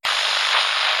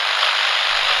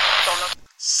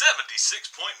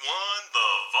76.1 The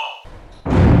Vault.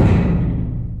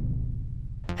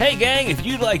 Hey gang, if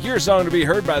you'd like your song to be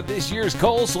heard by this year's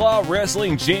Coleslaw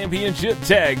Wrestling Championship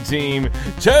Tag Team,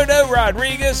 Toto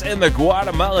Rodriguez and the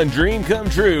Guatemalan Dream Come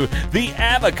True, the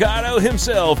avocado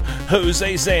himself,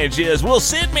 Jose Sanchez, will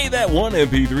send me that one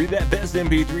MP3, that best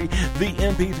MP3, the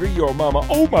MP3 your mama,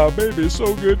 oh my baby, it's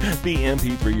so good, the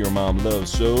MP3 your mom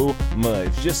loves so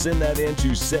much. Just send that in to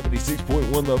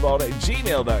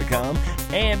 76.1thevault@gmail.com,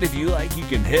 and if you like, you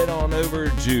can head on over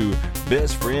to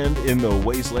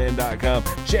bestfriendinthewasteland.com.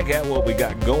 Check out what we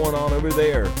got going on over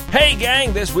there. Hey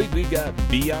gang, this week we got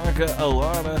Bianca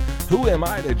Alana, Who Am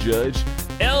I to Judge,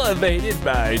 Elevated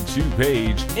by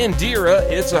 2Page, Indira,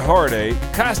 It's a Heartache,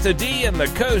 Costa D and the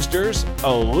Coasters,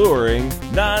 Alluring,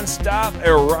 Nonstop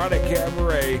Erotic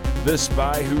Cabaret, The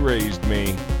Spy Who Raised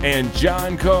Me, and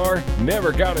John Carr,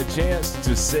 Never Got a Chance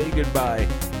to Say Goodbye.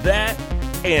 That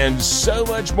and so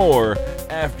much more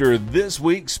after this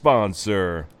week's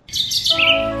sponsor.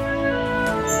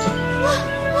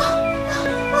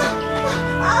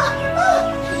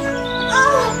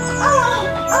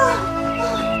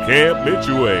 Camp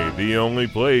Mitchaway, the only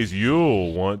place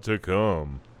you'll want to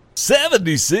come.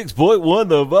 76.1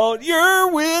 The Vault, you're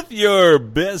with your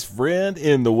best friend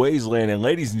in the wasteland. And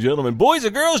ladies and gentlemen, boys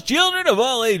and girls, children of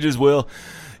all ages, well,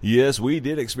 yes, we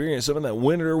did experience some of that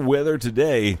winter weather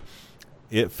today.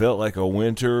 It felt like a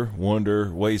winter wonder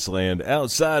wasteland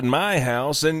outside my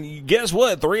house. And guess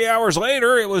what? 3 hours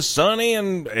later, it was sunny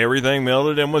and everything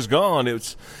melted and was gone.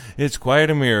 It's quite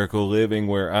a miracle living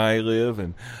where I live,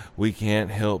 and we can't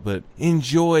help but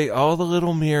enjoy all the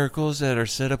little miracles that are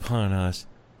set upon us.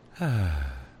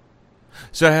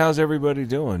 So how's everybody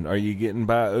doing? Are you getting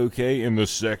by okay in the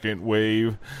second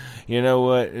wave? You know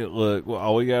what? Look,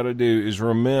 all we got to do is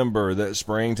remember that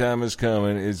springtime is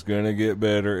coming. It's going to get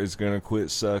better. It's going to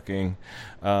quit sucking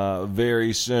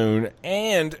very soon.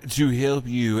 And to help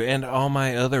you and all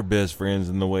my other best friends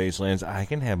in the wastelands, I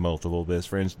can have multiple best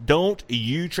friends. Don't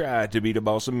you try to be the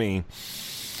boss of me.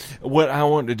 What I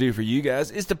want to do for you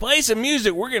guys is to play some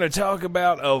music. We're going to talk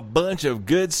about a bunch of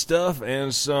good stuff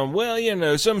and some, well, you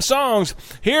know, some songs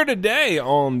here today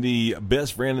on the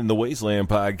Best Friend in the Wasteland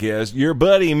podcast. Your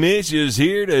buddy Mitch is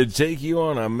here to take you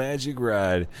on a magic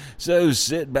ride. So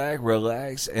sit back,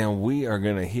 relax, and we are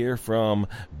going to hear from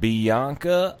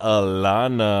Bianca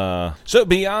Alana. So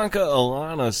Bianca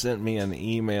Alana sent me an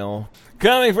email.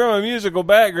 Coming from a musical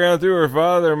background through her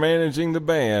father managing the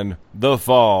band, The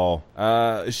Fall.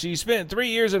 She spent 3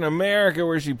 years in America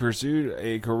where she pursued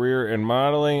a career in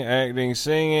modeling, acting,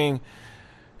 singing,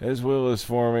 as well as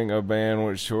forming a band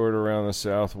which toured around the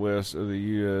southwest of the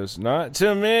U.S. Not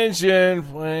to mention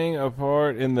playing a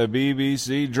part in the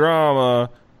BBC drama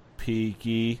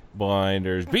Peaky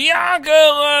Blinders. Bianca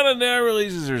Alana now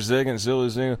releases her second solo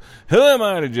single, Who Am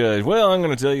I to Judge? Well, I'm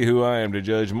going to tell you who I am to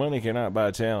judge. Money cannot buy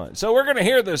talent. So we're going to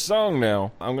hear this song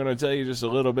now. I'm going to tell you just a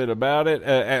little bit about it.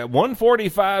 At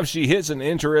 1:45, she hits an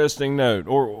interesting note,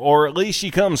 or at least she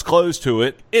comes close to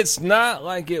it. It's not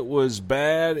like it was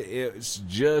bad. It's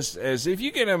just as if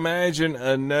you can imagine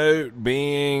a note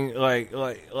being like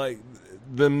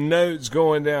the note's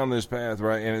going down this path,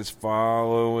 right, and it's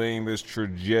following this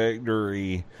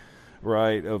trajectory,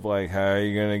 right, of like how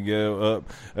you're gonna go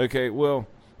up. Okay, well,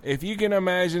 if you can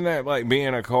imagine that like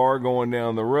being a car going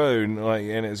down the road,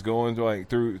 and it's going like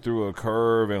through a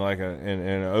curve and like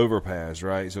an overpass,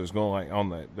 right? So it's going like on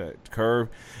that curve,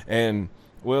 and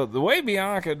well, the way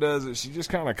Bianca does it, she just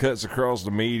kind of cuts across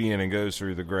the median and goes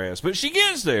through the grass, but she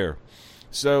gets there.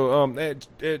 So at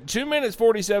 2 minutes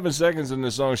 47 seconds in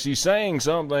the song, she's saying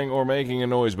something or making a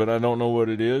noise, but I don't know what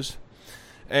it is.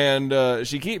 And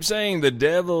she keeps saying, the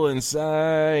devil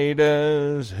inside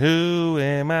us, who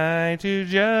am I to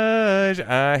judge?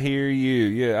 I hear you.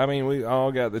 Yeah, I mean, we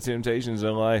all got the temptations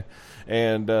in life,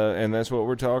 and that's what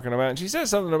we're talking about. And she says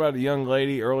something about a young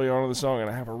lady early on in the song, and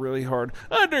I have a really hard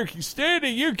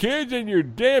understanding you kids and your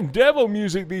damn devil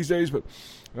music these days, but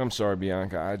I'm sorry,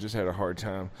 Bianca. I just had a hard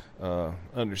time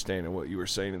understanding what you were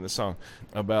saying in the song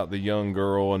about the young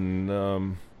girl.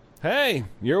 And, hey,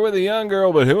 you're with a young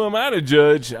girl, but who am I to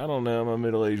judge? I don't know. I'm a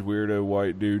middle-aged weirdo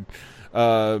white dude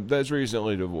that's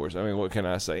recently divorced. I mean, what can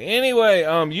I say? Anyway,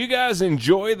 you guys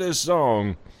enjoy this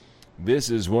song. This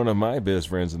is one of my best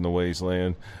friends in the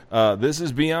wasteland. This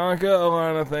is Bianca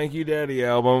Alana, Thank You Daddy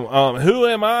album. Who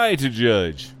am I to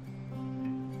judge?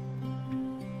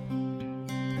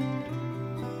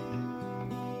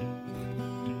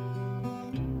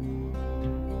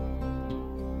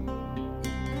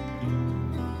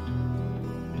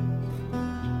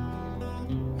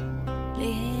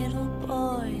 Little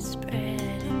boy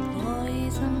spreading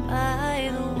poison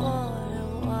by the water.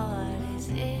 What is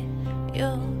it?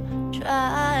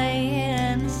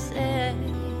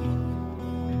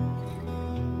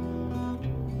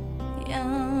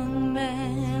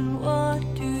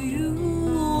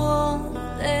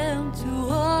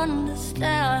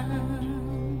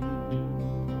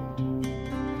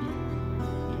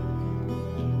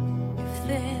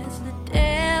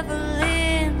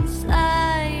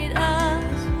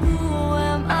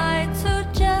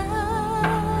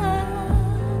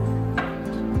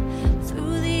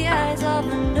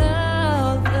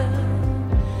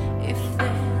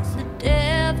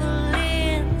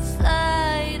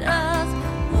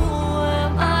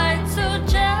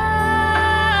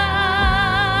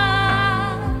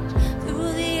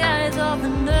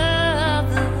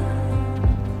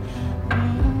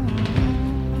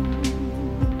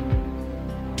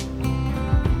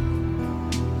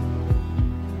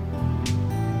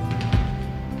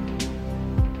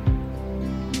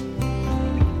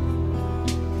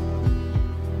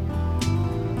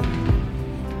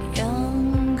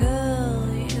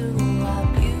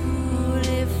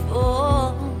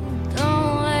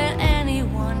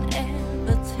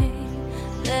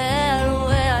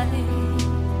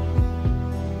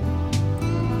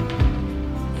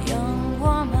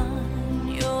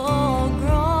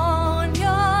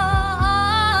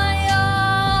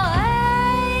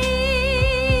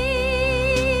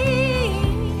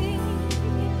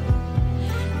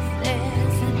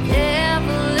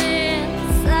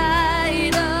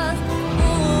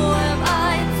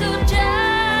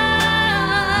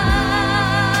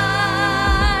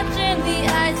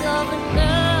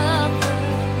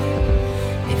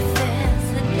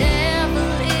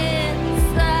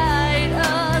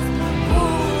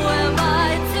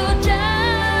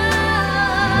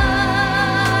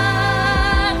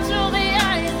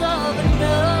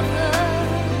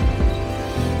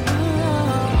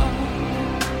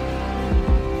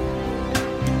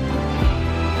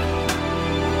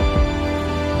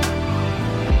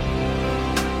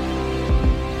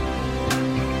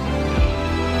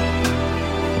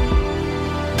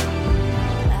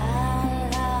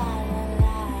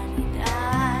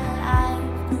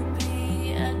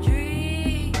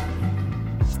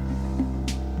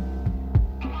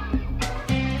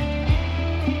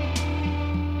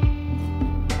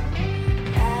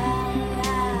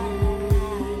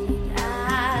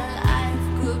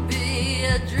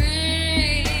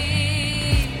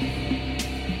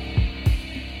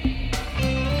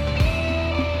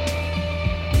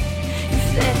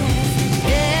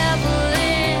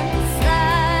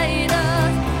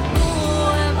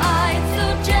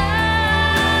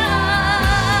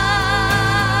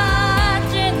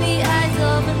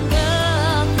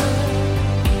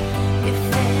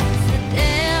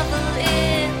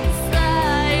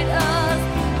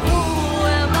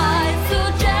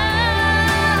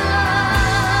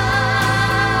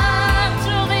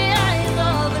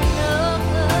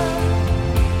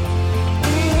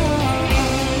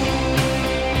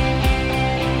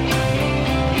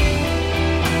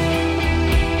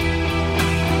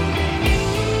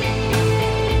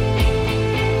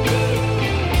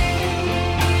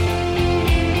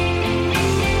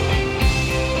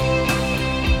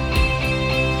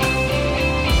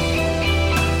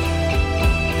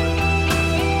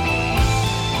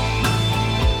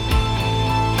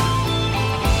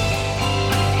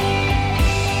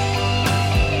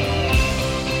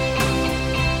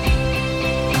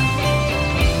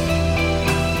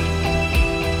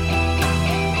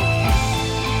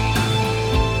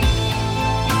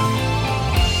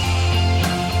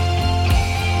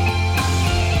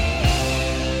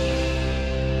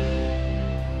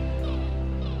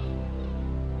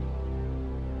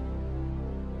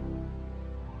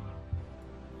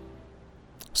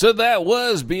 So that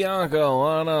was Bianca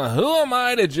Alana. Who am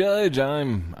I to judge?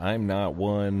 I'm not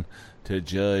one to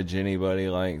judge anybody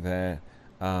like that.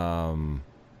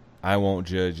 I won't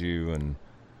judge you,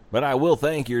 but I will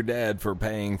thank your dad for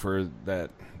paying for that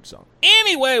song.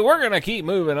 Anyway, we're going to keep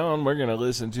moving on. We're going to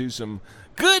listen to some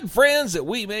good friends that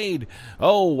we made.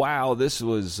 Oh, wow. This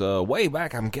was way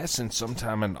back, I'm guessing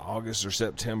sometime in August or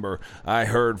September. I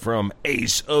heard from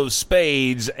Ace of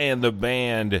Spades, and the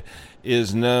band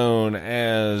is known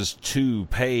as Two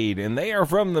Paid. And they are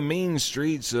from the mean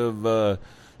streets of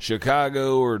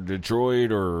Chicago or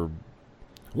Detroit or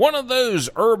one of those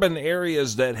urban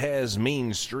areas that has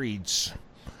mean streets.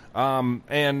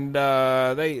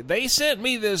 They sent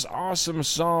me this awesome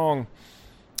song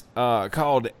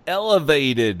called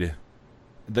Elevated.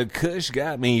 The Kush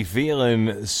got me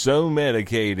feeling so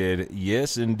medicated.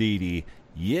 Yes, indeedy.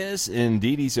 Yes,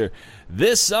 indeedy, sir.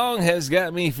 This song has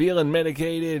got me feeling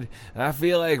medicated. I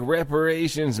feel like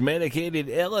reparations, medicated,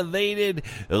 elevated,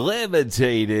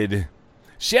 levitated.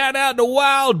 Shout out to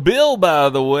Wild Bill, by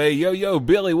the way. Yo,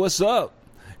 Billy, what's up?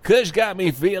 Kush got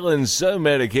me feeling so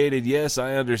medicated. Yes,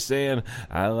 I understand.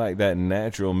 I like that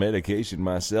natural medication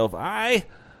myself. I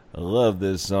love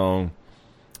this song.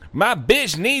 My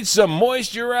bitch needs some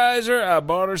moisturizer. I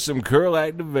bought her some curl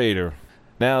activator.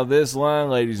 Now, this line,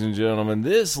 ladies and gentlemen,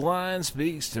 this line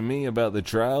speaks to me about the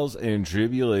trials and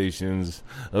tribulations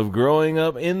of growing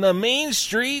up in the mean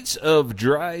streets of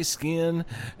dry skin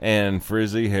and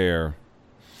frizzy hair.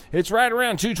 It's right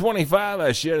around 2:25.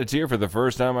 I shed a tear for the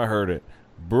first time I heard it.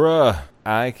 Bruh,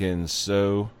 I can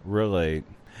so relate.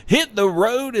 Hit the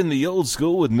road in the old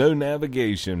school with no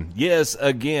navigation. Yes,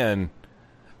 again,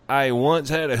 I once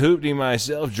had a hoopty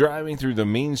myself driving through the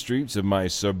mean streets of my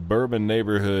suburban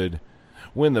neighborhood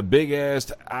when the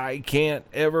big-assed I can't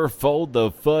ever fold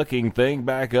the fucking thing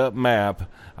back up map.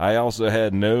 I also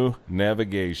had no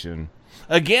navigation.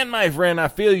 Again, my friend, I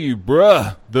feel you,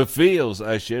 bruh. The feels.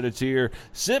 I shed a tear,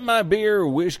 sip my beer,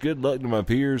 wish good luck to my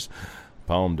peers.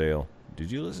 Palmdale.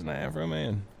 Did you listen to Afro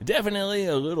Man? Definitely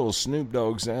a little Snoop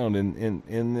Dogg sound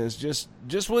in this.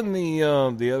 Just when the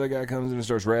other guy comes in and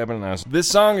starts rapping. This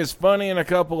song is funny in a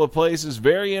couple of places,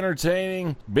 very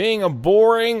entertaining. Being a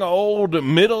boring old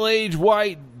middle-aged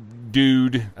white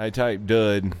dude, I type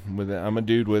dud. I'm a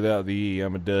dude without the E.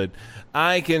 I'm a dud.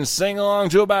 I can sing along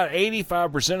to about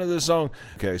 85% of this song.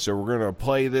 Okay, so we're gonna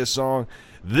play this song.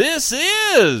 This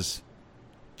is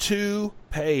Two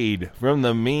Paid from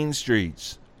the Mean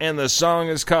Streets. And the song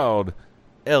is called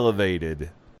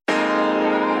Elevated.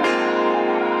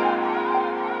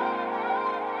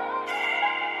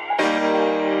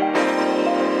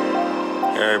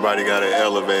 Everybody got to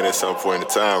elevate at some point in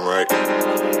time, right?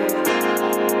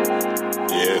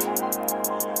 Yeah.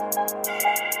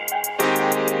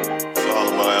 It's all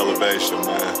about elevation,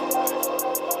 man.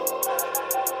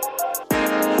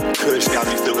 Kush got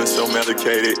me feeling so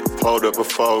medicated. Pulled up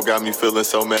before, got me feeling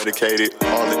so medicated.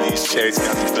 All of these checks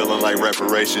got me feeling like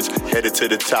reparations. Headed to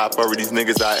the top, over these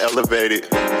niggas I elevated.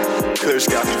 Kush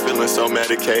got me feeling so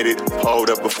medicated. Pulled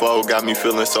up before, got me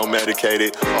feeling so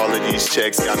medicated. All of these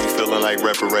checks got me feeling like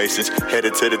reparations.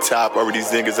 Headed to the top, over these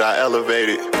niggas I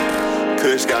elevated.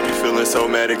 Kush got me feeling so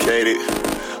medicated.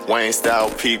 Wayne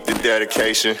style peep the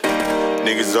dedication.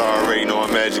 Niggas already know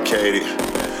I'm educated.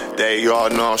 They all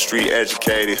know I'm street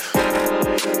educated.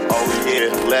 Oh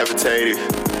yeah, levitated.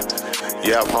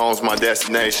 Yep, home's my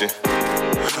destination.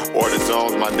 Or the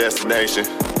zone's my destination.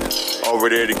 Over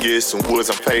there to get some woods,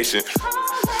 I'm patient.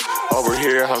 Over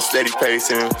here, I'm steady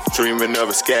pacing. Dreaming of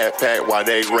a scat pack while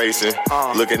they racing.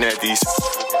 Looking at these,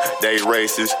 they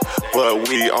races. But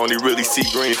we only really see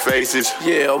green faces.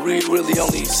 Yeah, we really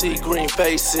only see green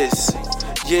faces.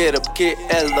 Yeah, to get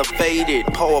elevated.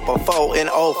 Pull up a 4 and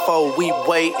 04, we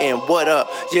waiting. What up?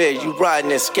 Yeah, you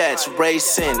riding and scats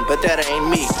racing, but that ain't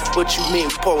me. What you mean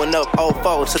pulling up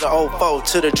 04 to the 04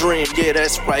 to the dream? Yeah,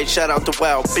 that's right. Shout out to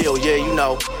Wild Bill, yeah, you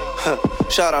know.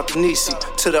 Shout out to Nisi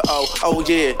to the O. Oh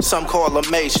yeah, some call him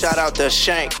Mace. Shout out to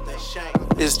Shank.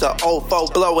 It's the 04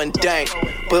 blowing dank.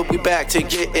 But we back to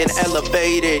getting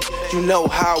elevated. You know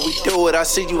how we do it. I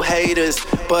see you haters,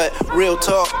 but real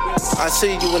talk, I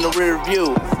see you in the rear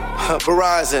view.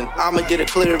 Verizon, I'ma get a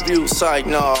clear view. Psych,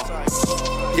 no.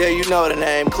 Yeah, you know the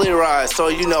name, Clear Eyes. So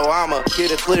you know I'ma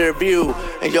get a clear view.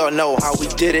 And y'all know how we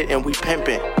did it and we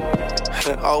pimpin'.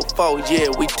 04, yeah,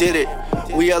 we did it.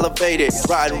 We elevated,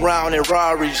 riding round in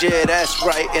Rarries, yeah, that's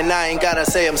right. And I ain't gotta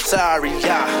say I'm sorry,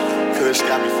 yeah. Kush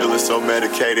got me feeling so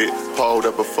medicated. Pulled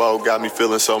up a foe, got me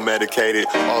feeling so medicated.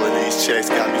 All of these checks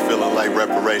got me feeling like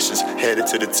reparations. Headed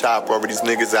to the top, over these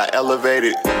niggas I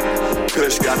elevated.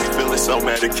 Kush got me feeling so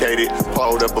medicated.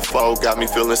 Pulled up a foe, got me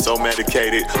feeling so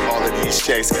medicated. All of these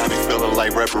checks got me feeling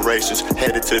like reparations.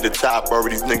 Headed to the top, over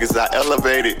these niggas I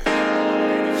elevated.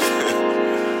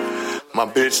 My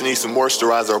bitch needs some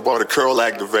moisturizer, I bought a curl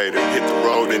activator. Hit the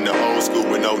road in the old school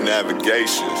with no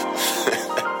navigation.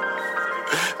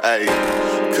 Hey,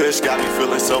 Kush got me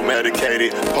feeling so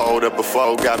medicated. Pulled up a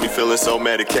foe, got me feeling so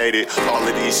medicated. All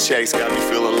of these checks got me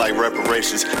feeling like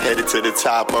reparations. Headed to the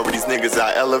top, over these niggas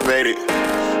I elevated.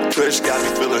 Kush got me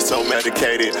feeling so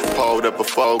medicated. Pulled up a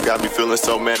foe, got me feeling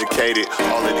so medicated.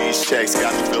 All of these checks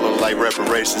got me feeling like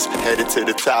reparations. Headed to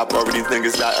the top, over these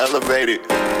niggas I elevated.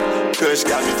 Kush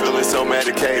got me feeling so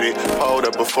medicated. Pulled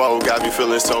up a foe, got me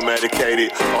feeling so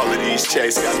medicated. All of these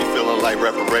checks got me feeling like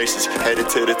reparations. Headed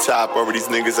to the top, over these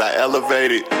niggas I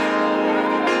elevated.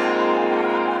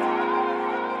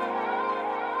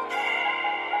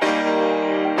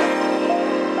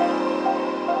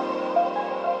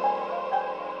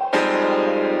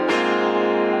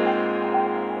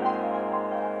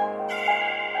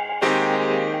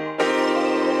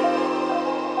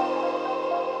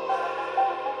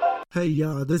 Hey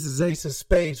y'all, this is Ace of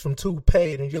Spades from Two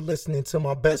Paid, and you're listening to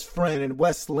my best friend in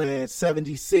Westland,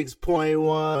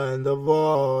 76.1, The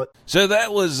Vault. So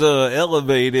that was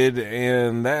Elevated,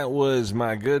 and that was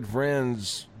my good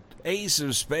friend's Ace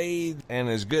of Spades and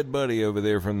his good buddy over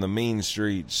there from the mean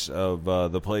streets of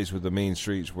the place with the mean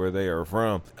streets where they are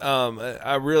from.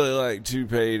 I really like Two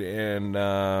Paid,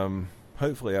 and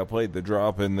hopefully I played the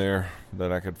drop in there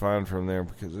that I could find from there,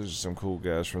 because there's some cool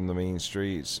guys from the mean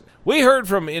streets. We heard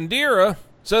from Indira.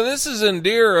 So this is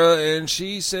Indira, and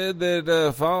she said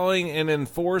that following an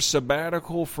enforced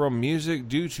sabbatical from music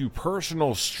due to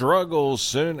personal struggles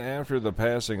soon after the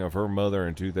passing of her mother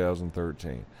in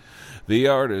 2013. The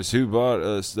artist who brought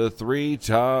us the 3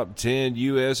 top 10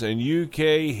 U.S. and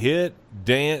UK hit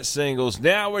dance singles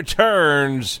now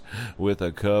returns with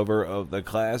a cover of the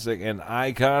classic and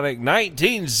iconic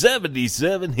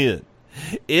 1977 hit,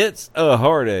 It's a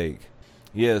Heartache.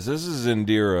 Yes, this is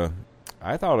Indira.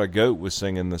 I thought a goat was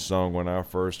singing the song when I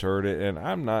first heard it, and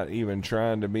I'm not even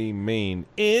trying to be mean.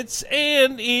 It's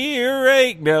an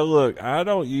earache. Now look, I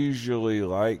don't usually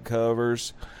like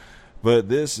covers, but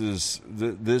this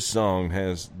song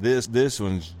has this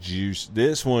one's juice.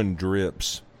 This one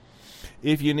drips.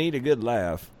 If you need a good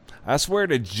laugh, I swear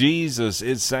to Jesus,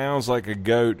 it sounds like a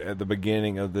goat at the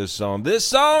beginning of this song. This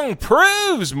song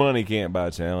proves money can't buy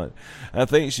talent. I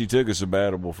think she took a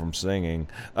sabbatical from singing.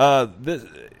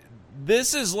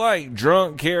 This is like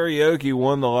drunk karaoke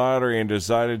won the lottery and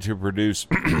decided to produce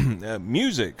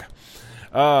music.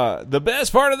 The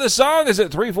best part of the song is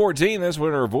at 3:14. That's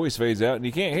when her voice fades out and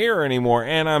you can't hear her anymore.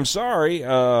 And I'm sorry,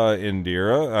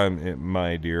 Indira,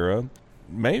 my Indira.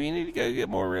 Maybe you need to go get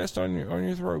more rest on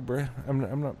your throat, bruh.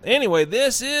 I'm not. Anyway,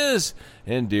 this is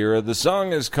Indira. The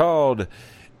song is called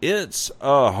It's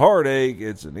a Heartache.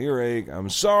 It's an earache. I'm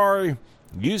sorry.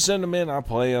 You send them in, I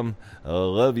play them.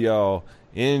 Love y'all.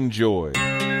 Enjoy. It's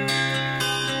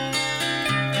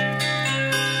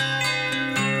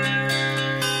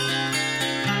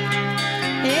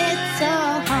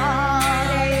a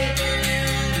heartache,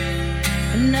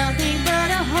 nothing but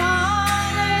a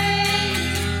heartache.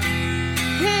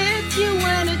 Hits you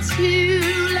when it's too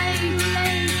late,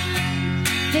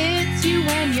 hits you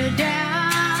when you're down.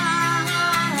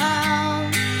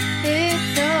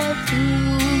 It's a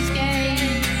fool's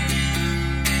game,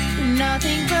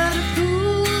 nothing but a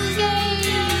fool's game.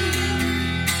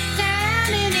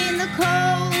 Standing in the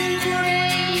cold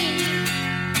rain,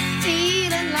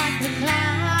 feeling like a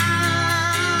clown.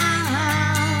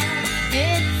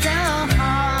 It's a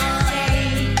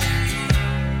heartache.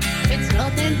 It's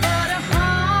nothing but a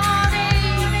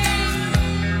heartache.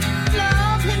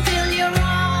 Love can fill your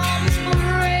arms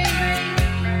break,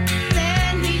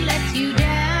 then he lets you down.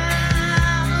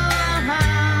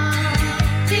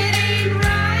 It ain't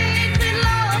right with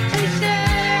love to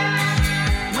share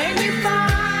when you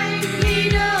find he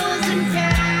doesn't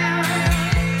care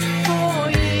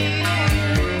for you.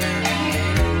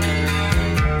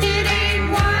 It ain't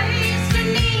wise to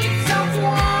need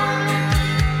someone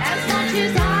as much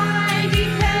as I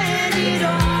depended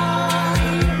on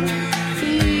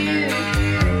you.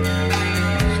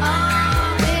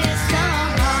 Oh, it's a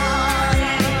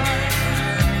heartache,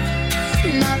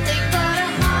 nothing but a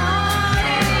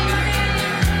heartache.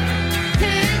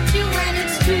 Hits you when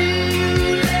it's too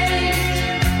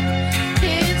late,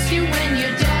 hits you when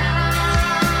you're down.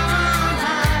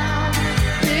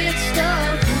 It's the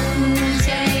fool's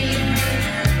game,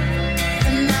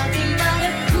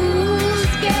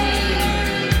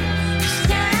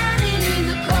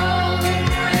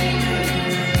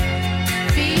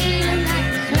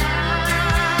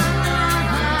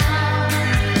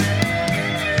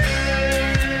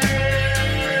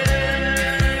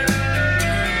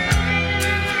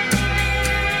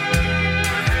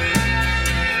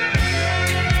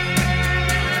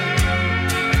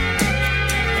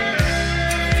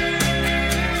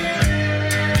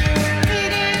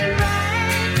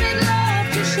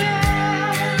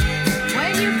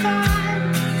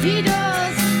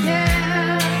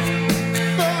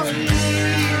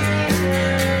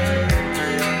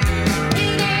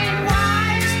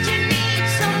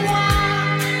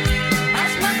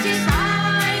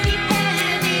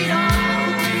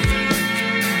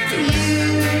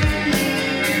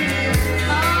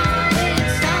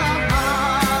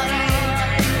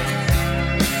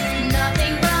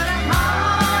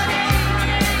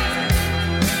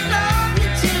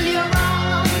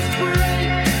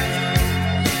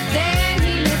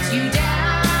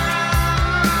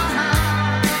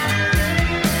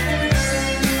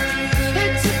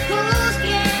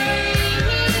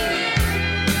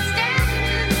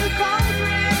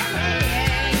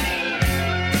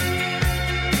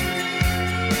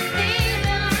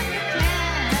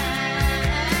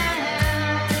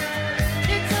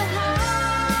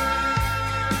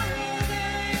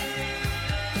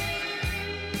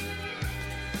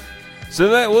 So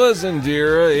that was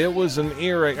Indira. It was an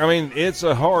earache. I mean, It's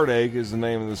a Heartache is the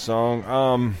name of the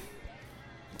song.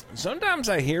 Sometimes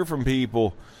I hear from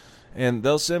people, and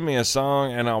they'll send me a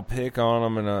song, and I'll pick on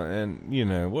them, and you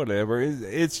know, whatever.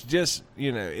 It's just,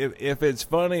 you know, if it's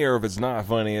funny or if it's not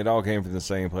funny, it all came from the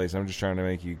same place. I'm just trying to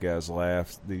make you guys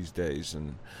laugh these days,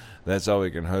 and that's all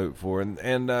we can hope for.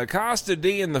 And Costa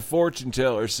D and the Fortune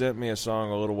Teller sent me a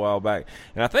song a little while back,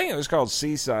 and I think it was called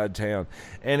Seaside Town,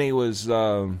 and it was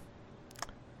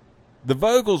the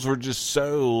vocals were just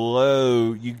so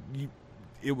low.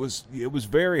 It was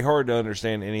very hard to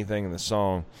understand anything in the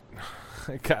song.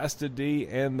 Costa D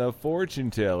and the Fortune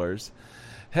Tellers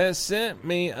has sent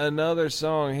me another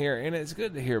song here, and it's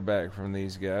good to hear back from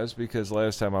these guys, because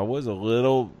last time I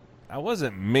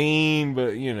wasn't mean,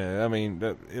 but, you know, I mean,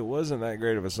 it wasn't that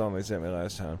great of a song they sent me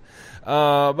last time.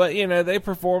 But, you know, they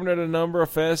performed at a number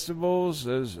of festivals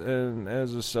as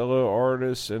a solo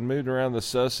artist and moved around the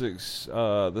Sussex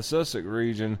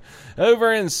region.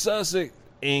 Over in Sussex,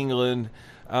 England,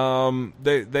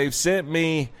 they've sent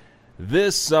me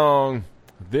this song,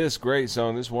 this great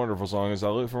song, this wonderful song. As I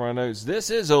look for my notes, this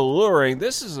is Alluring.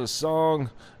 This is a song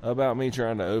about me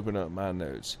trying to open up my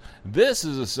notes. This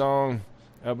is a song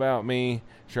about me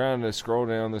trying to scroll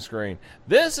down the screen.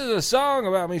 This is a song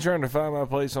about me trying to find my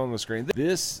place on the screen.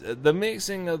 The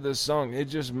mixing of this song, it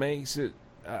just makes it,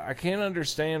 I can't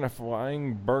understand a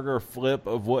flying burger flip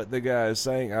of what the guy is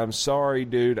saying. I'm sorry,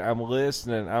 dude. I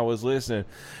was listening.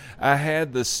 I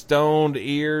had the stoned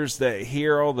ears that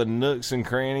hear all the nooks and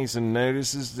crannies and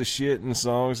notices the shit in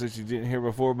songs that you didn't hear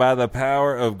before. By the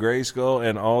power of Grayskull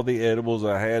and all the edibles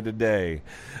I had today,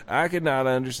 I could not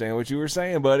understand what you were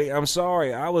saying, buddy. I'm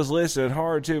sorry. I was listening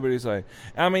hard too, but he's like,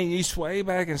 I mean, you sway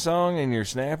back in song and you're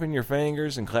snapping your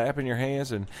fingers and clapping your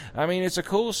hands, and I mean, it's a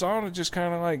cool song to just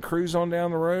kind of like cruise on down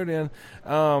the road in.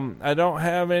 I don't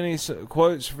have any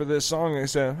quotes for this song. They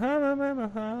said,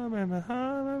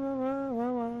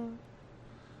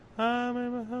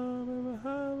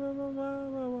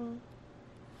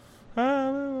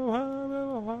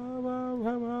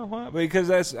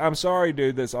 because I'm sorry,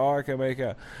 dude, that's all I can make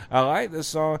out. I like this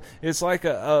song. It's like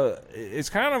it's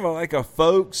kind of like a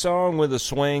folk song with a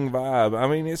swing vibe. I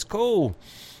mean, it's cool.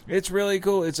 It's really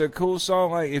cool. It's a cool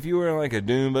song. Like if you were in like a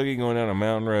dune buggy going down a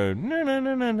mountain road,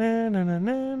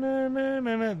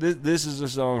 this is a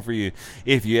song for you.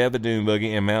 If you have a dune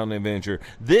buggy and mountain adventure,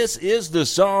 this is the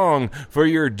song for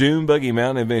your dune buggy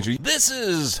mountain adventure. This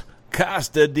is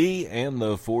Costa D and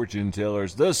the Fortune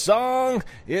Tellers. The song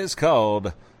is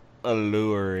called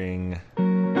Alluring.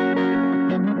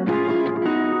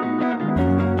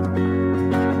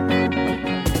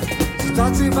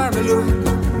 Starting by the look,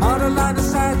 on the line of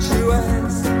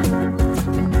statuettes.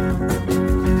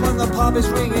 When the pub is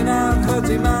ringing out, her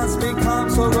demands become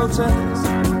so grotesque.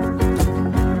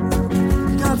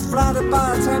 Got flattered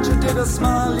by attention, did a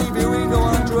smile, leave your ego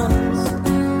undressed.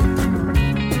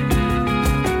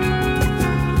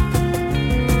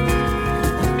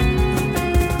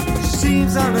 She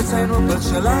seems unattainable, but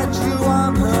she'll let you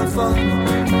on her phone.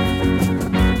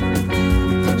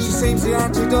 She seems the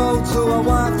antidote to a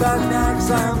wife that nags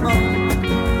and moans.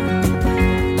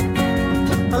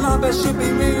 A love that should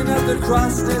be ringing at the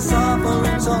crossness of her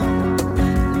ringtone.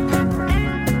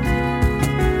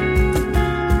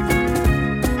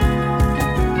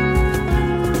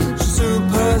 She soon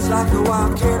purrs like a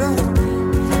wild kitten.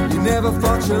 You never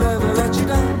thought she'll ever let you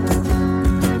down.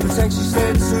 The text she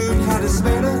said soon had a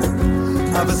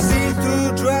smitten of a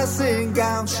see-through dressing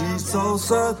gown. She's so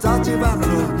seductive and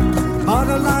look on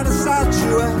a line of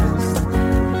statuettes.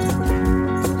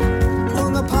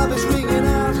 When the pub is ringing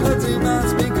out, her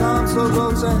demands become so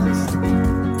grotesque.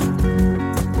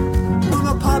 When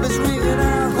the pub is ringing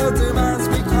out, her demands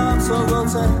become so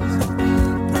grotesque.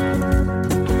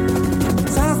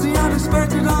 Sounds the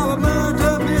unexpected of a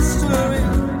murder mystery.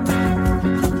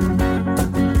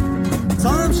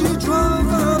 Times you drove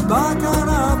her back out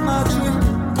of my dream.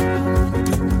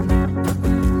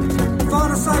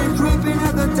 Thought I saw you creeping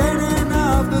at the dead end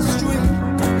of the street.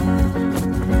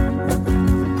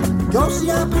 Ghostly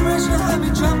apparition had me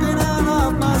jumping out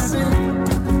of my seat.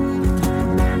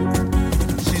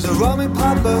 She's a roaming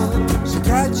papa, she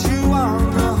catch you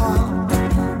on the hop.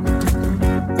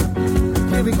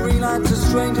 Giving green light to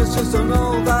strangers just don't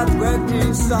know that red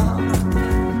means stop.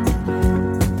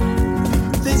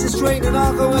 Things are straight and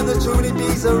awkward when there's too many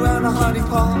bees around a honey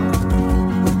pot.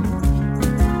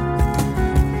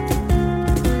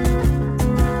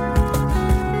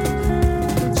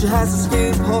 She has a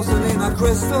skin porcelain like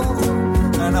crystal,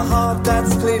 and a heart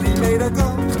that's clearly made of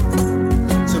gold.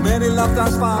 Too many love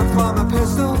that's fired from a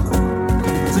pistol.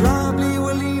 Too lovely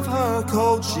will leave her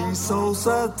cold, she's so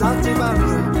seductive and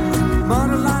rude.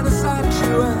 Murder-like a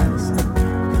statuette.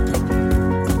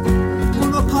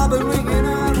 When the pub is ringing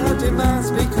out, her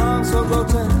demands become so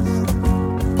grotesque.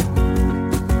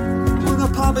 When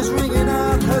the pub is ringing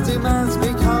out, her demands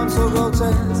become so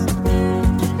grotesque.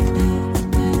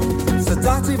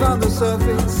 Seductive on the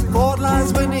surface, thought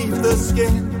lies beneath the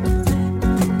skin.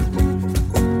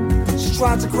 She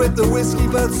tried to quit the whiskey,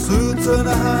 but soon turned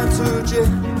her hand to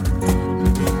gin.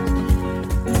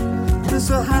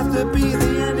 This'll have to be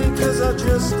the ending, cause I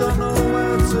just don't know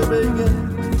where to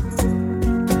begin.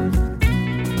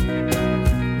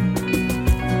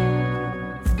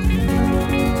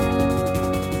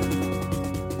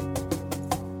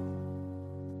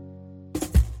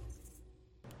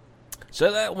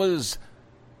 So that was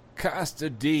Costa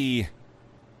D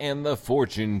and the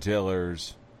Fortune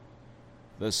Tellers.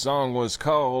 The song was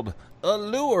called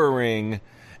Alluring,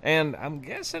 and I'm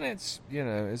guessing it's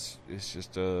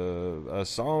just a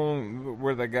song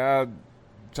where the guy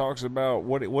talks about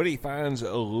what he finds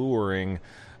alluring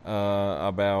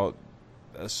about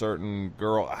a certain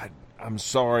girl. I'm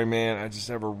sorry, man. I just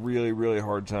have a really, really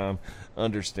hard time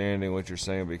understanding what you're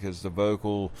saying because the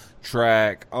vocal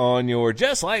track on your,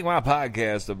 just like my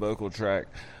podcast, the vocal track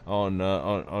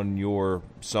on your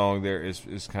song there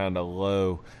is kind of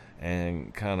low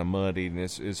and kind of muddy, and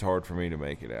it's hard for me to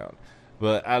make it out.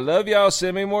 But I love y'all.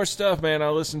 Send me more stuff, man.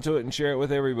 I'll listen to it and share it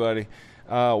with everybody.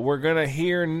 We're gonna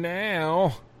hear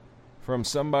now from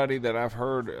somebody that I've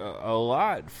heard a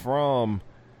lot from.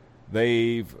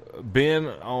 They've been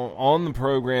on the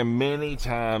program many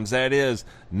times. That is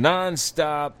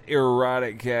Nonstop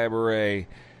Erotic Cabaret.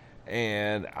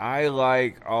 And I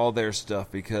like all their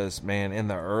stuff because, man, in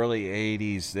the early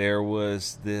 80s, there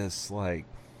was this,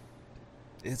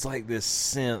 it's like this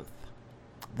synth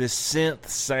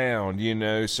sound, you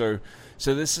know. So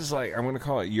this is like, I'm going to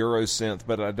call it Eurosynth,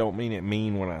 but I don't mean it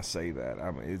mean when I say that. I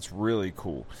mean, it's really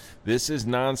cool. This is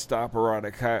Nonstop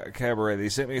Erotic Cabaret. They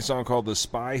sent me a song called The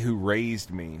Spy Who Raised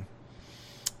Me.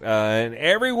 And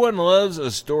everyone loves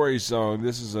a story song.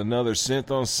 This is another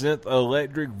synth-on-synth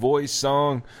electric voice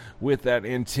song with that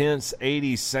intense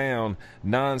 80s sound.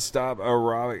 Nonstop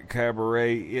Erotic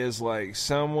Cabaret is like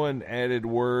someone added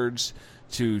words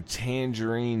to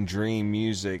Tangerine Dream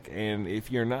music. And if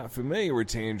you're not familiar with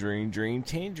Tangerine Dream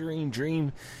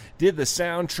did the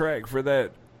soundtrack for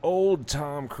that old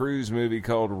Tom Cruise movie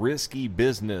called Risky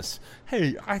Business.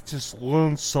 Hey, I just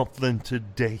learned something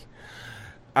today.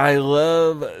 I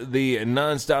love the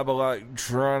Nonstop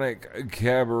Electronic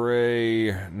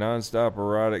Cabaret, Nonstop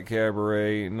Erotic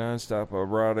Cabaret, Nonstop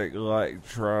Erotic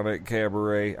Electronic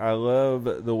Cabaret. I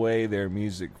love the way their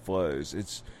music flows.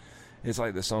 It's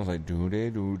like the song's like do de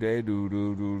do de do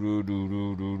do do do do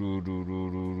do do do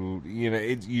do do. You know,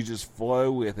 you just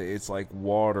flow with it. It's like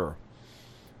water.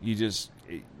 You just,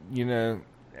 you know,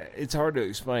 it's hard to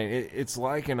explain. It's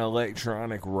like an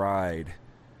electronic ride.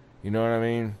 You know what I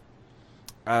mean?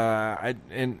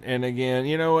 And again,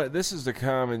 you know what? This is the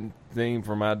common theme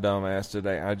for my dumb ass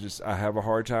today. I have a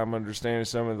hard time understanding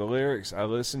some of the lyrics. I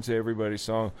listen to everybody's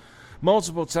song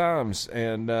multiple times,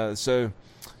 and so.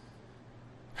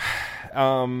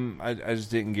 I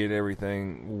just didn't get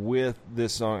everything with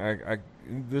this song.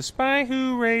 The Spy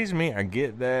Who Raised Me, I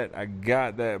get that. I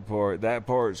got that part. That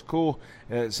part's cool.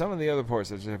 Some of the other parts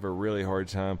I just have a really hard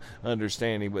time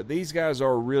understanding. But these guys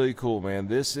are really cool, man.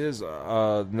 This is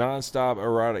Nonstop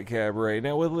Erotic Cabaret.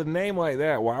 Now, with a name like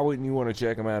that, why wouldn't you want to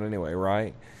check them out anyway,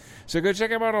 right? So go check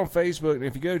them out on Facebook. And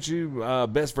if you go to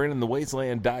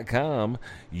bestfriendinthewasteland.com,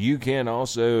 you can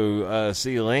also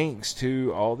see links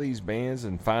to all these bands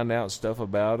and find out stuff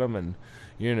about them. And,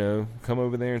 you know, come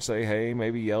over there and say, hey,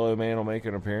 maybe Yellow Man will make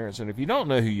an appearance. And if you don't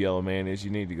know who Yellow Man is,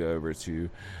 you need to go over to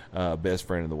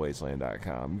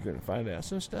bestfriendinthewasteland.com. You can find out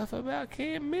some stuff about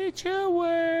Camp Mitchell.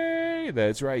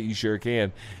 That's right, you sure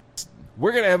can.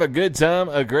 We're going to have a good time,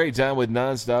 a great time with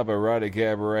Nonstop Erotic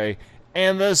Cabaret.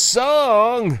 And the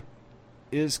song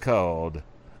is called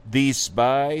The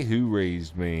Spy Who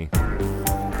Raised Me.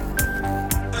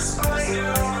 The spy who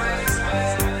raised me.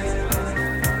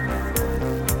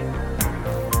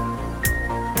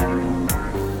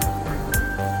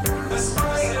 The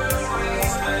spy who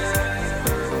raised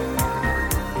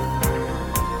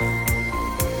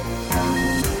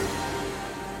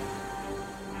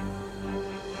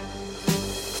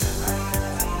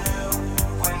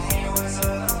when he was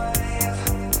alive,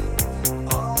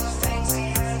 all the things he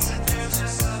had to do to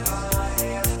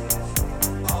survive,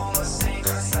 all the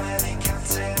secrets that he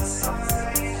kept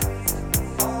inside.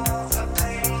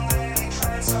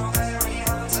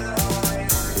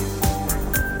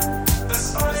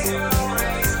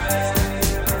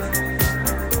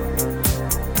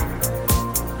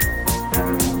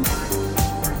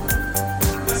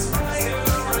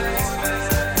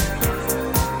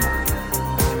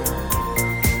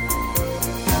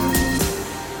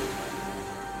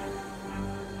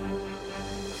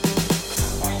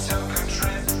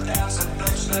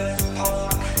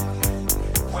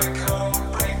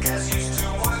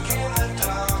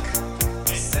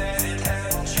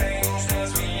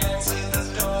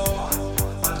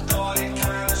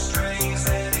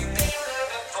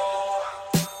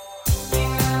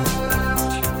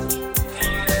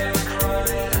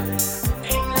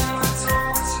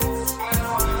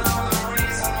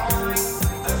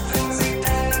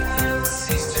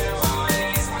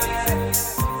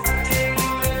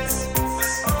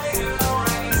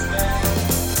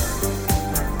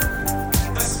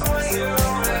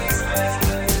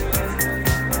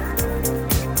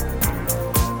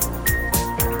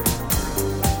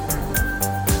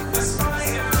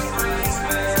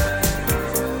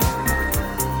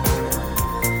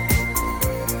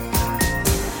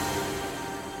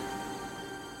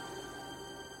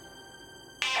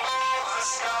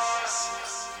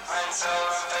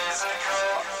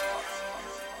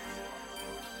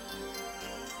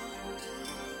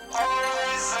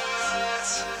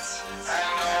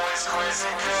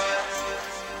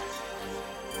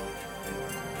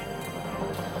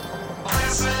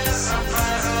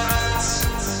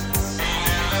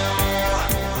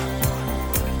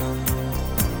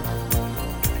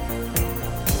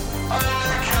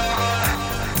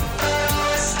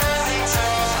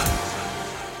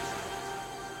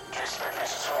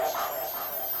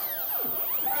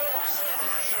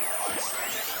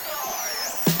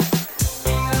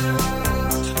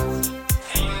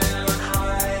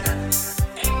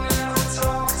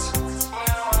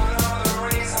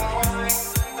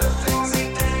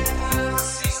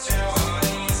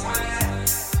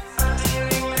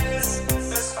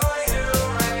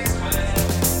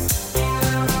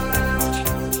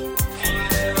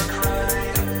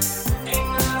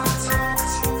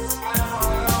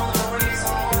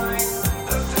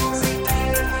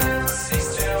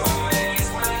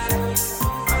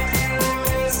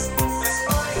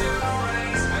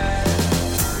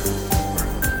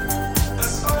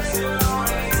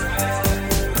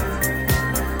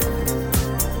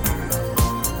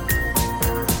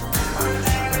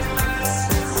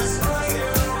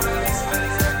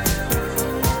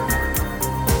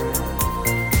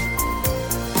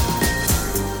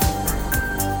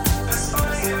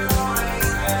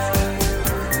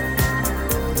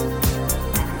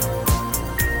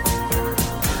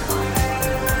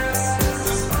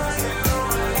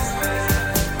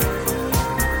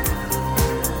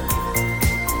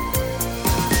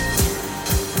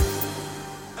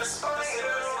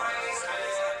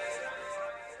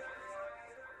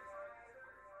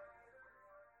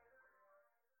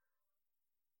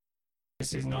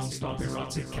 This is non-stop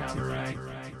erotic cabaret.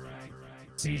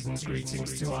 Season's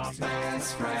greetings to our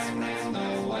best friend in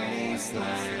the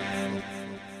wasteland.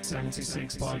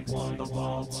 76.1 The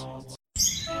Vault.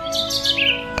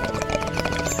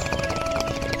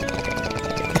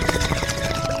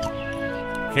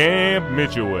 Camp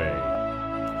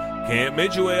Mitchellway. Camp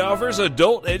Mitchellway offers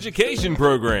adult education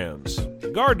programs.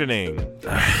 Gardening.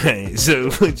 Alright, so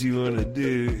what you want to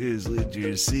do is let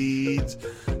your seeds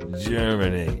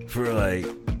germinate for like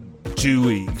 2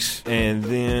 weeks and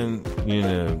then,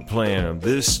 plant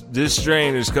them. This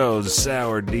strain is called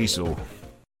Sour Diesel.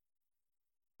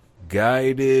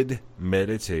 Guided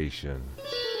meditation.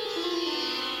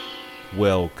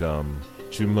 Welcome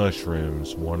to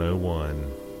Mushrooms 101.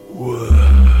 Whoa.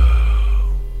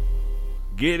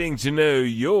 Getting to know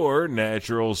your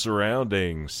natural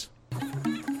surroundings.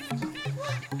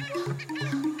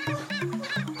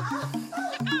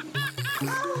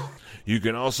 You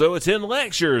can also attend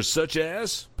lectures such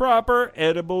as proper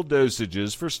edible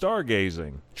dosages for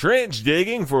stargazing, trench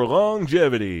digging for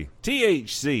longevity,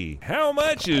 THC, how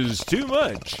much is too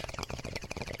much?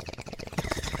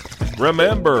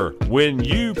 Remember, when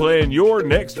you plan your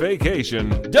next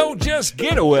vacation, don't just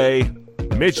get away,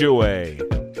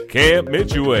 Mitchellway. Camp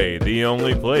Mitchellway, the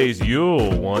only place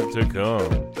you'll want to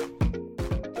come.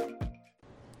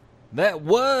 That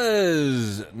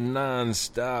was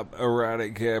Non-Stop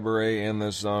Erotic Cabaret, and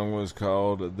the song was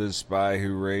called The Spy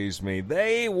Who Raised Me.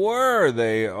 They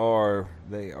are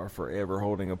forever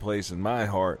holding a place in my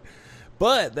heart.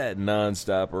 But that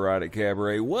Non-Stop Erotic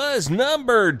Cabaret was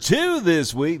number 2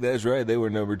 this week. That's right, they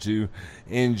were number 2.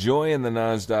 Enjoying the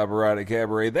Non-Stop Erotic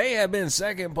Cabaret. They have been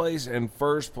second place and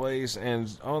first place,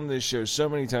 and on this show so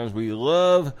many times we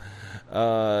love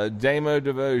Damo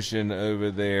Devotion over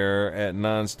there at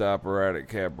Non-Stop Erotic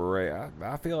Cabaret.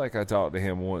 I feel like I talk to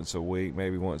him once a week,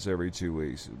 maybe once every 2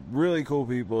 weeks. Really cool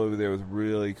people over there with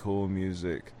really cool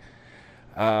music.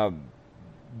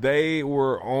 They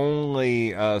were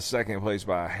only second place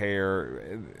by a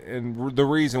hair, and the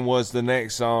reason was the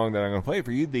next song that I'm going to play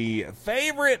for you, the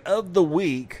favorite of the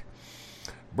week,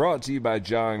 brought to you by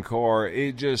John Carr.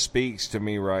 It just speaks to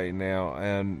me right now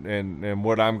and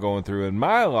what I'm going through in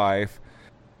my life.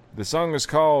 The song is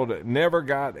called Never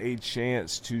Got a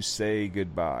Chance to Say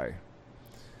Goodbye.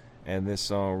 And this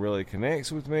song really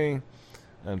connects with me.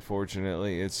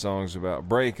 Unfortunately, it's songs about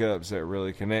breakups that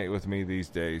really connect with me these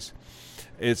days.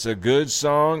 It's a good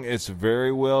song. It's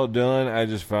very well done. I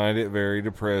just find it very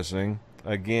depressing.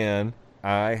 Again,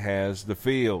 I has the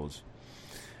feels.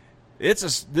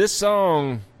 This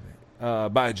song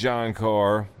by John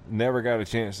Carr, Never Got a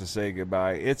Chance to Say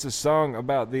Goodbye. It's a song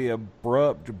about the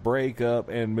abrupt breakup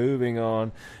and moving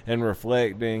on and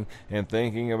reflecting and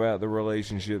thinking about the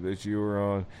relationship that you were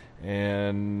on.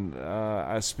 And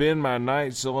I spend my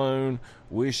nights alone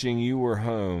wishing you were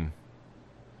home.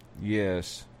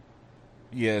 Yes,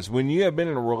 when you have been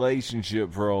in a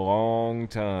relationship for a long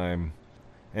time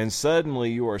and suddenly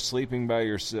you are sleeping by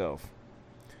yourself.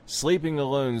 Sleeping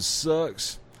alone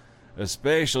sucks,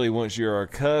 especially once you're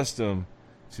accustomed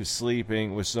to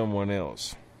sleeping with someone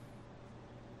else.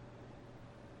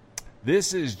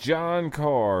 This is John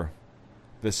Carr.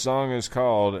 The song is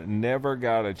called Never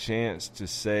Got a Chance to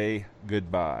Say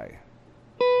Goodbye.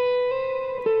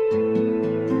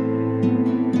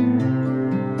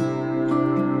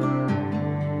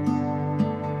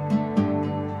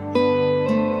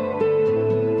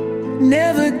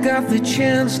 Never got the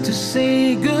chance to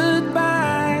say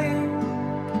goodbye.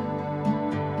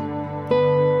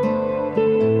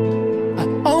 I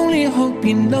only hope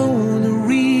you know the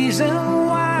reason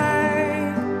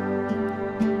why.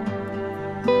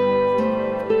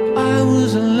 I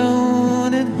was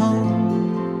alone at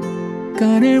home,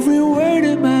 got every word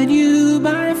about you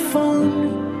by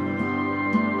phone.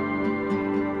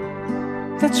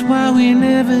 That's why we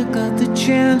never got the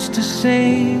chance to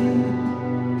say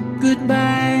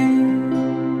goodbye.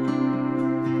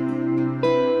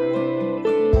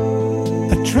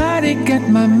 I try to get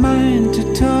my mind to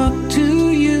talk to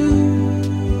you.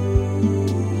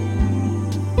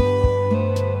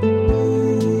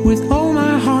 With all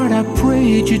my heart I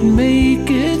prayed you'd make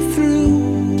it through.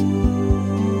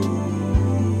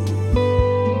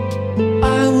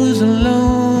 I was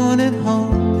alone at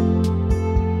home,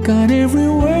 got every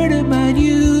word about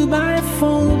you by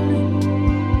phone.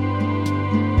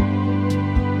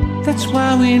 That's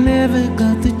why we never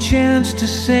got the chance to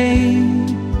say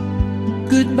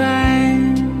goodbye.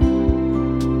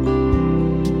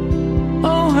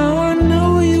 Oh, how I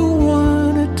know you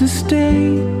wanted to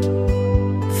stay,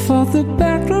 fought the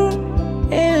battle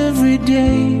every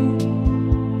day,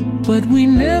 but we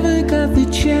never got the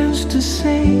chance to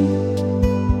say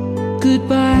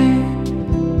goodbye.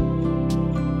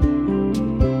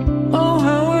 Oh,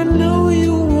 how I know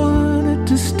you wanted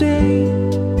to stay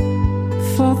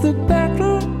for the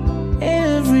battle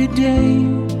every day,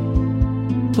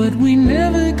 but we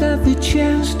never got the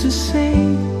chance to say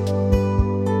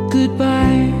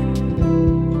goodbye.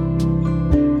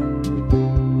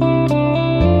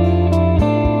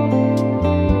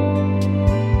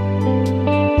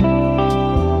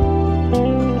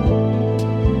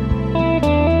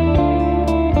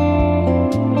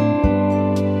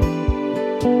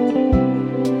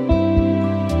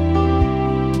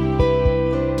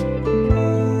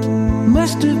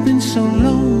 Must have been so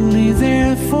lonely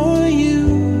there for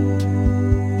you.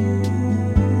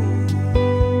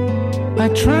 I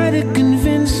try to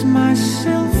convince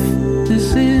myself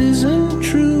this isn't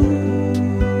true.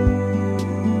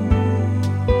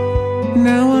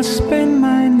 Now I spend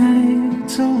my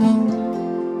nights alone,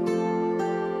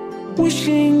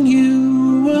 wishing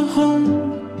you were home.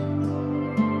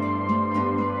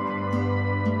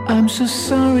 I'm so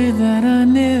sorry that I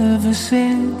never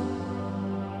said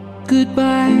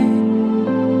goodbye.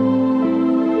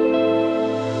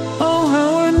 Oh,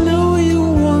 how I know you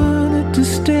wanted to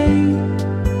stay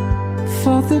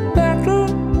for the battle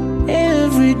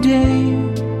every day,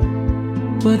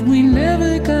 but we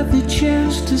never got the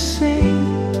chance to say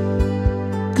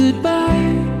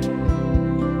goodbye.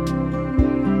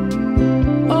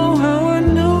 Oh, how I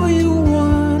know you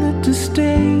wanted to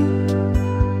stay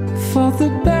for the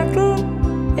battle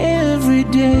every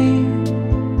day,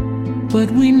 but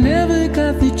we never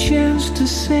got the chance to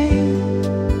say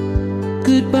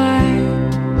goodbye.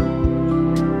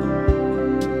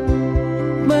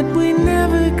 But we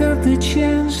never got the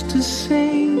chance to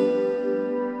say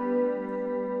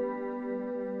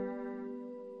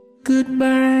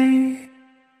goodbye.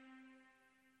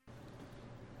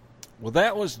 Well,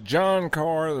 that was John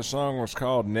Carr. The song was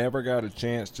called Never Got a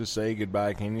Chance to Say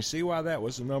Goodbye. Can you see why that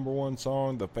was the number one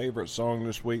song, the favorite song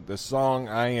this week, the song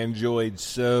I enjoyed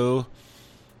so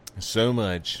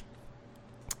much?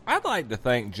 I'd like to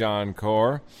thank John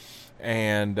Carr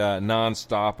and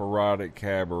Nonstop Erotic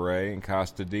Cabaret and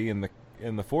Costa D and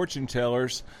the Fortune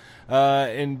Tellers.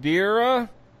 Indira,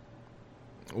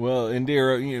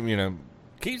 you know,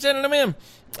 keep sending them in.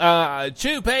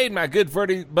 Two Paid, my good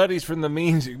fuddy buddies from the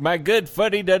means, my good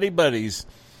fuddy-duddy buddies.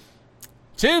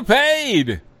 Two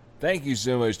Paid! Thank you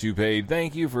so much, Two Paid.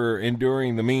 Thank you for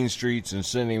enduring the mean streets and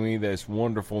sending me this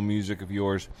wonderful music of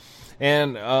yours.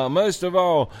 And most of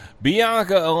all,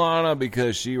 Bianca Alana,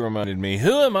 because she reminded me,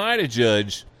 who am I to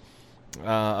judge?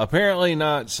 Apparently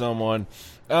not someone.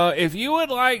 If you would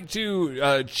like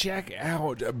to check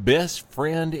out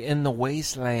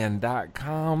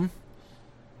bestfriendinthewasteland.com,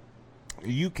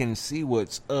 you can see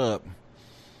what's up.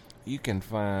 You can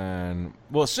find,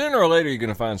 well, sooner or later you're going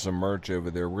to find some merch over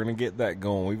there. We're going to get that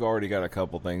going. We've already got a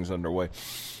couple things underway.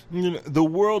 You know, the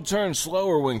world turns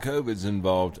slower when COVID's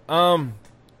involved.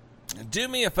 Do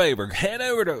me a favor. Head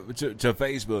over to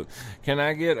Facebook. Can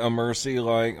I get a mercy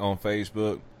like on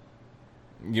Facebook?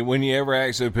 When you ever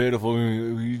act so pitiful,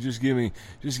 you just give it,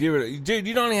 dude.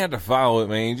 You don't even have to follow it,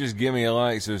 man. Just give me a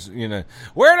like. So you know,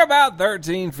 we're at about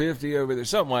 1350 over there,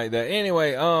 something like that.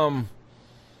 Anyway,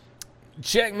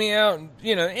 check me out.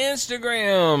 You know,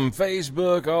 Instagram,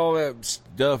 Facebook, all that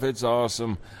stuff. It's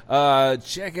awesome.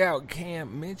 Check out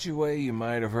Camp Mitchaway. You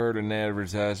might have heard an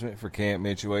advertisement for Camp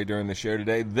Mitchaway during the show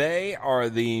today. They are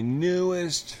the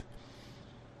newest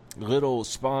little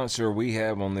sponsor we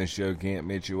have on this show, Camp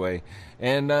Mitchaway.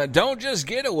 And don't just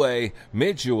get away,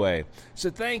 Mitchaway.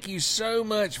 So thank you so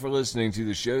much for listening to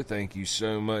the show. Thank you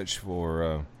so much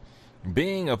for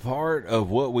being a part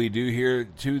of what we do here.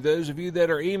 To those of you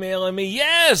that are emailing me,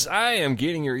 yes, I am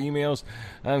getting your emails.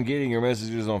 I'm getting your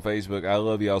messages on Facebook. I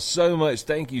love y'all so much.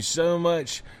 Thank you so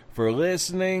much for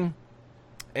listening.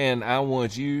 And I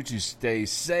want you to stay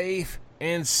safe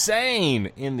and sane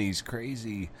in these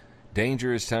crazy,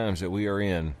 dangerous times that we are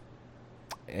in.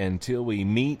 Until we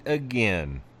meet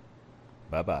again.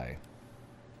 Bye-bye.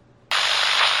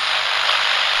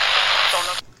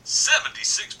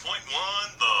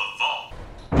 76.1 The Vault.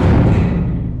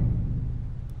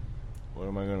 What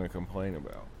am I going to complain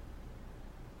about?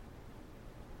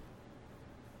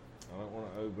 I don't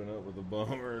want to open up with a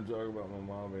bummer and talk about my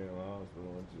mom being in the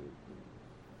hospital.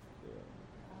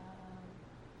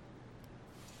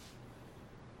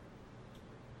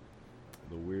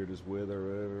 The weirdest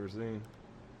weather I've ever seen.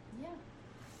 Yeah.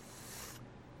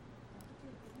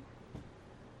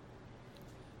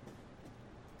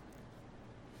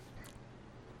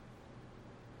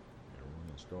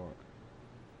 Everyone start.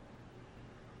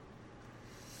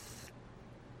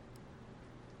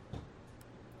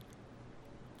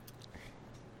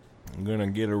 I'm going to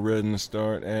get a running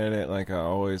start at it like I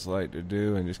always like to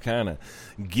do and just kind of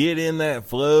get in that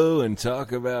flow and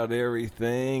talk about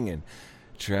everything and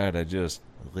try to just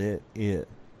let it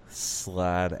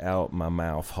slide out my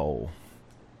mouth hole.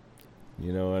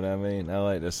 You know what I mean? I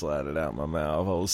like to slide it out my mouth hole.